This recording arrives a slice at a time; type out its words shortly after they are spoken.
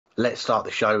let's start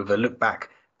the show with a look back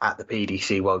at the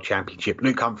PDC World Championship.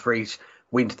 Luke Humphries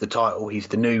wins the title. He's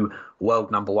the new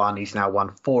world number one. He's now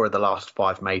won 4 of the last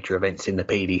 5 major events in the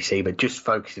PDC. But just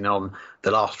focusing on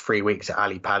the last 3 weeks at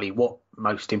Ali Pali, what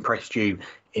most impressed you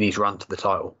in his run to the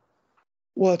title?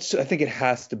 Well, I think it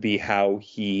has to be how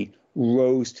he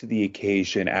rose to the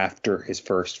occasion after his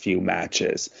first few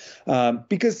matches.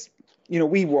 Because,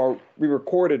 we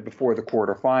recorded before the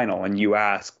quarterfinal, and you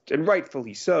asked, and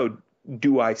rightfully so,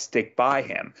 do I stick by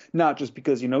him? Not just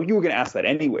because, you were going to ask that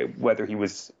anyway, whether he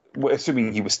was,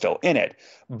 assuming he was still in it,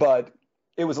 but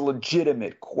it was a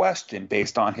legitimate question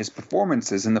based on his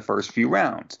performances in the first few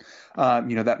rounds.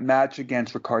 That match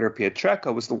against Ricardo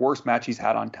Pietreka was the worst match he's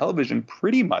had on television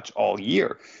pretty much all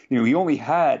year. He only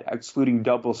had, excluding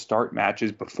double start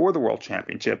matches before the World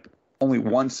Championship, only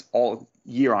once all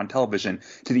year on television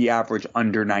to the average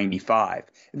under 95.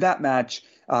 That match,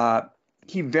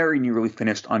 he very nearly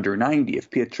finished under 90. If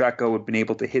Pietreka had been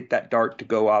able to hit that dart to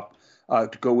go up,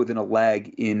 to go within a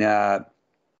leg in the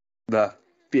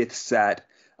 5th set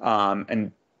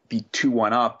and be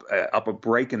 2-1 up a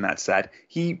break in that set,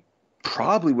 he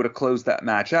probably would have closed that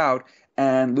match out,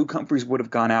 and Luke Humphries would have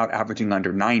gone out averaging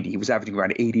under 90. He was averaging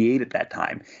around 88 at that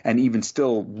time, and even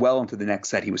still well into the next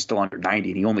set, he was still under 90,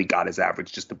 and he only got his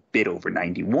average just a bit over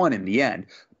 91 in the end.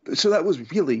 So that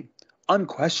was really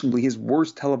unquestionably his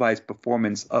worst televised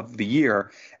performance of the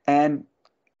year, and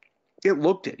it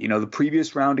looked it. The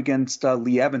previous round against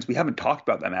Lee Evans, we haven't talked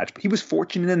about that match, but he was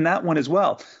fortunate in that one as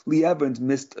well. Lee Evans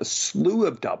missed a slew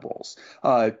of doubles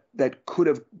that could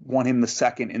have won him the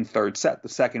second and third set. The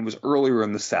second was earlier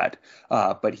in the set,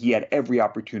 but he had every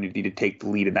opportunity to take the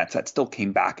lead in that set, still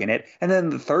came back in it. And then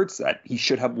the third set, he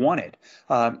should have won it.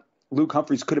 Luke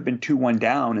Humphries could have been 2-1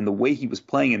 down, and the way he was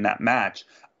playing in that match,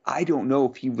 I don't know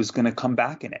if he was going to come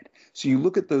back in it. So you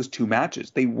look at those 2 matches,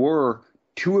 they were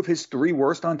 2 of his 3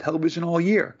 worst on television all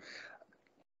year.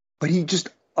 But he just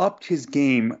upped his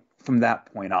game from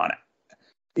that point on.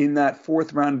 In that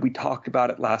 4th round, we talked about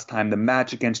it last time, the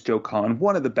match against Joe Cullen,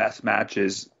 one of the best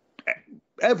matches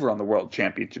ever on the World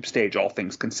Championship stage, all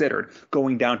things considered,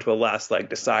 going down to a last leg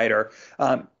decider.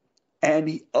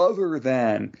 Other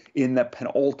than in the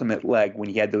penultimate leg when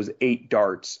he had those 8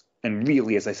 darts, and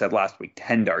really, as I said last week,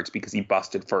 10 darts because he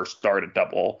busted first dart at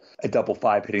double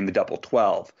 5, hitting the double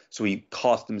 12. So he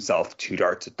cost himself 2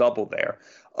 darts at double there.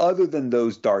 Other than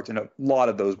those darts, and a lot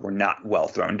of those were not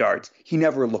well-thrown darts, he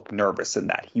never looked nervous in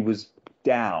that. He was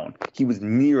down. He was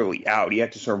nearly out. He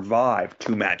had to survive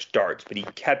 2-match darts, but he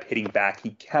kept hitting back.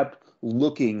 He kept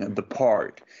looking the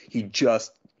part. He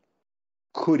just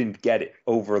couldn't get it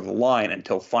over the line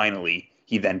until finally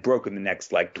he then broke in the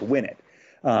next leg to win it.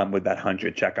 With that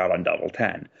 100 checkout on double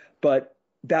 10. But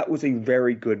that was a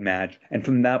very good match. And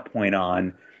from that point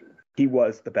on, he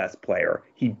was the best player.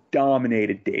 He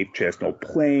dominated Dave Chisnell,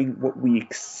 playing what we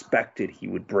expected he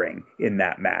would bring in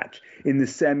that match. In the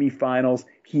semifinals,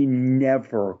 he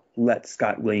never let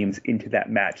Scott Williams into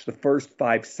that match. The first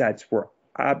 5 sets were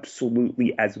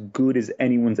absolutely as good as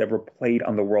anyone's ever played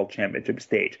on the World Championship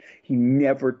stage. He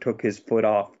never took his foot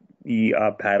off the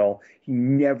pedal. He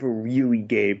never really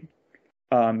gave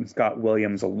Scott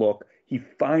Williams a look. He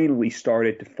finally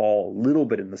started to fall a little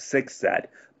bit in the 6th set,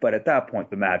 but at that point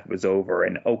the match was over.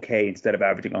 And okay, instead of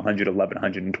averaging 111,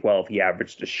 112, he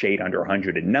averaged a shade under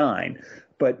 109.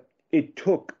 But it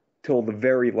took till the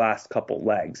very last couple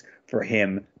legs for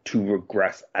him to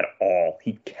regress at all.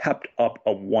 He kept up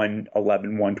a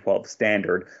 111, 112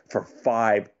 standard for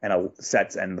 5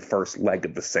 sets and the first leg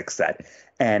of the 6th set.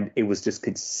 And it was just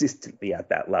consistently at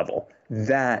that level.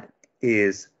 That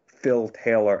is Phil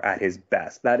Taylor at his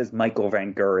best. That is Michael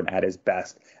Van Geuren at his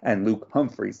best. And Luke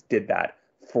Humphries did that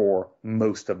for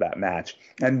most of that match.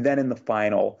 And then in the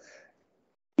final,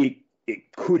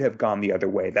 it could have gone the other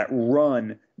way. That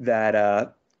run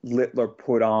that Littler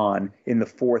put on in the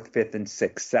 4th, 5th, and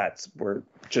 6th sets were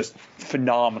just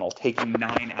phenomenal, taking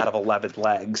 9 out of 11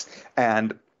 legs.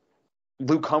 And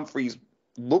Luke Humphries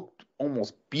looked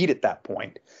almost beat at that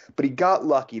point, but he got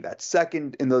lucky that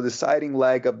second in the deciding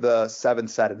leg of the 7th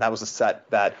set, and that was a set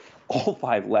that all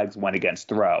 5 legs went against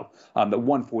throw. The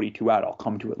 142 out, I'll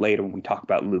come to it later when we talk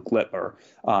about Luke Littler,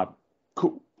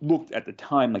 looked at the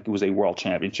time like it was a World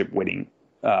Championship winning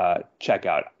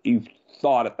checkout. You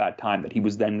thought at that time that he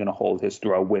was then going to hold his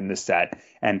throw, win the set,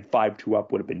 and 5-2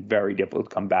 up would have been very difficult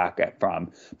to come back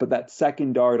from. But that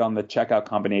second dart on the checkout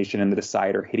combination and the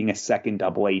decider, hitting a second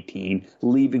double 18,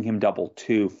 leaving him double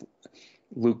 2,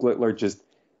 Luke Littler just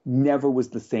never was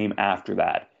the same after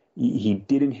that. He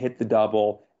didn't hit the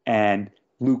double, and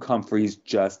Luke Humphries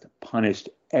just punished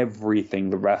everything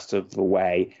the rest of the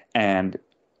way. And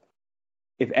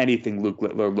if anything, Luke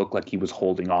Littler looked like he was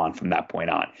holding on from that point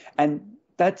on. And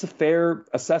that's a fair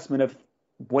assessment of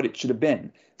what it should have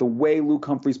been. The way Luke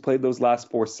Humphries played those last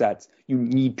 4 sets, you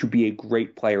need to be a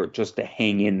great player just to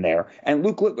hang in there. And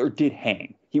Luke Littler did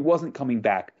hang. He wasn't coming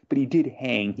back, but he did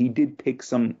hang. He did pick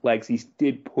some legs. He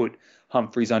did put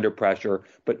Humphries under pressure,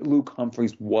 but Luke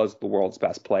Humphries was the world's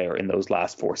best player in those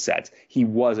last 4 sets. He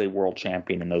was a world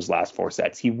champion in those last 4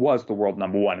 sets. He was the world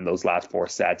number 1 in those last 4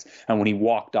 sets. And when he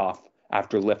walked off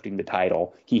after lifting the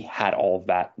title, he had all of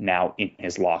that now in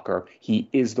his locker. He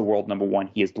is the world number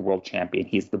 1. He is the world champion.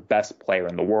 He is the best player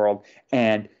in the world.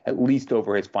 And at least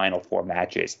over his final 4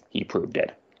 matches, he proved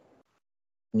it.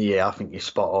 Yeah, I think you're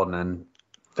spot on. And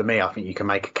for me, I think you can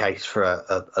make a case for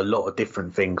a lot of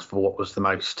different things for what was the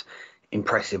most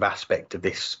impressive aspect of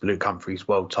this Luke Humphries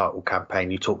world title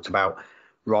campaign. You talked about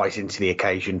rising to the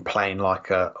occasion, playing like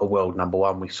a world number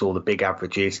 1. We saw the big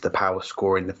averages, the power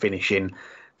scoring, the finishing,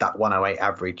 that 108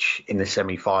 average in the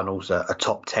semi-finals, a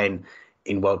top 10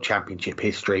 in World Championship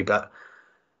history. But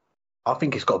I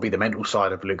think it's got to be the mental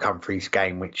side of Luke Humphries'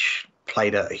 game, which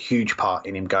played a huge part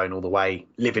in him going all the way,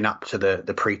 living up to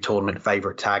the pre-tournament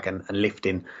favourite tag and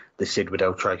lifting the Sid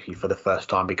Waddell Trophy for the first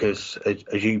time. Because,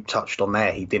 as you touched on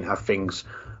there, he didn't have things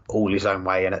all his own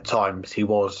way. And at times he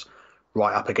was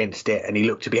right up against it. And he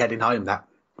looked to be heading home. That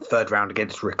third round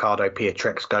against Ricardo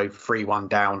Pietreczko, 3-1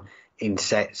 down in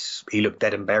sets. He looked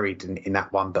dead and buried in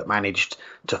that one, but managed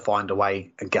to find a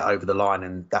way and get over the line.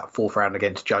 And that 4th round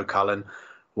against Joe Cullen,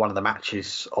 one of the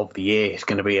matches of the year, is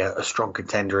going to be a strong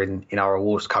contender in our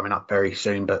awards coming up very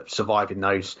soon. But surviving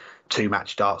those 2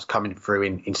 match darts, coming through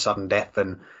in sudden death,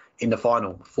 and in the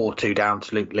final, 4-2 down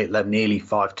to Luke Littler, nearly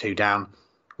 5-2 down,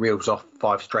 reels off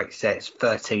 5 straight sets,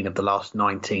 13 of the last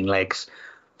 19 legs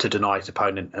to deny his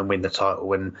opponent and win the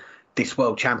title. And this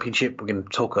World Championship, we're going to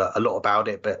talk a lot about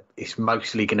it, but it's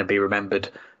mostly going to be remembered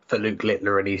for Luke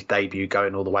Littler and his debut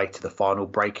going all the way to the final,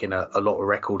 breaking a lot of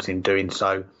records in doing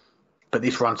so. But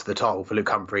this run to the title for Luke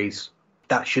Humphries,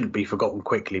 that shouldn't be forgotten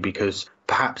quickly, because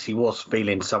perhaps he was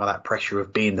feeling some of that pressure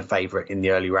of being the favourite in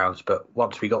the early rounds. But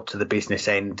once we got to the business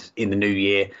end in the new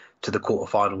year, to the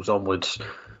quarterfinals onwards,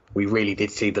 we really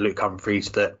did see the Luke Humphries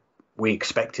that we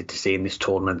expected to see in this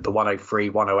tournament. The 103,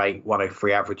 108,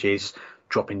 103 averages,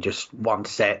 dropping just 1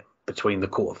 set between the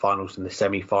quarterfinals and the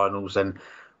semi-finals. And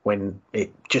when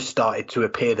it just started to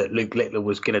appear that Luke Littler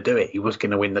was going to do it, he was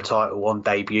going to win the title on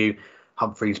debut,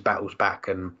 Humphries battles back,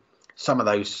 and some of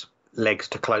those legs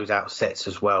to close out sets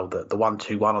as well. The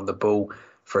 1-2-1 on the ball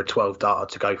for a 12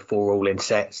 darter to go 4 all in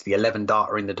sets, the 11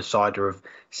 darter in the decider of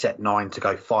set 9 to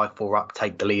go 5-4 up,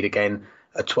 take the lead again,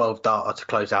 a 12 darter to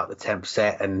close out the 10th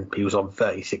set, and he was on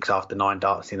 36 after 9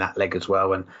 darts in that leg as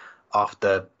well. And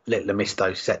after Littler missed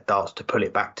those set darts to pull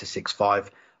it back to 6-5,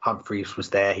 Humphries was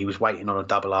there. He was waiting on a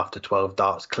double after 12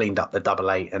 darts, cleaned up the double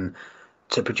 8, and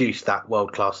to produce that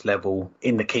world-class level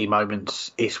in the key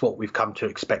moments, it's what we've come to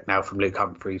expect now from Luke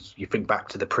Humphries. You think back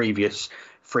to the previous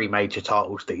 3 major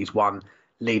titles that he's won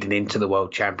leading into the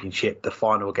World Championship, the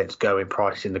final against Gerwyn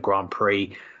Price in the Grand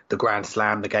Prix, the Grand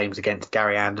Slam, the games against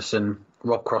Gary Anderson,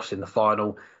 Rob Cross in the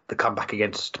final, the comeback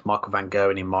against Michael van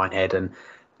Gerwen in Minehead, and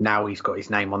now he's got his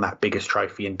name on that biggest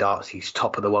trophy in darts. He's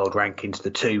top of the world rankings,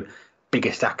 the 2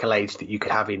 biggest accolades that you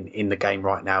could have in the game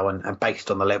right now, and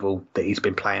based on the level that he's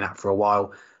been playing at for a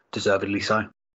while, deservedly so.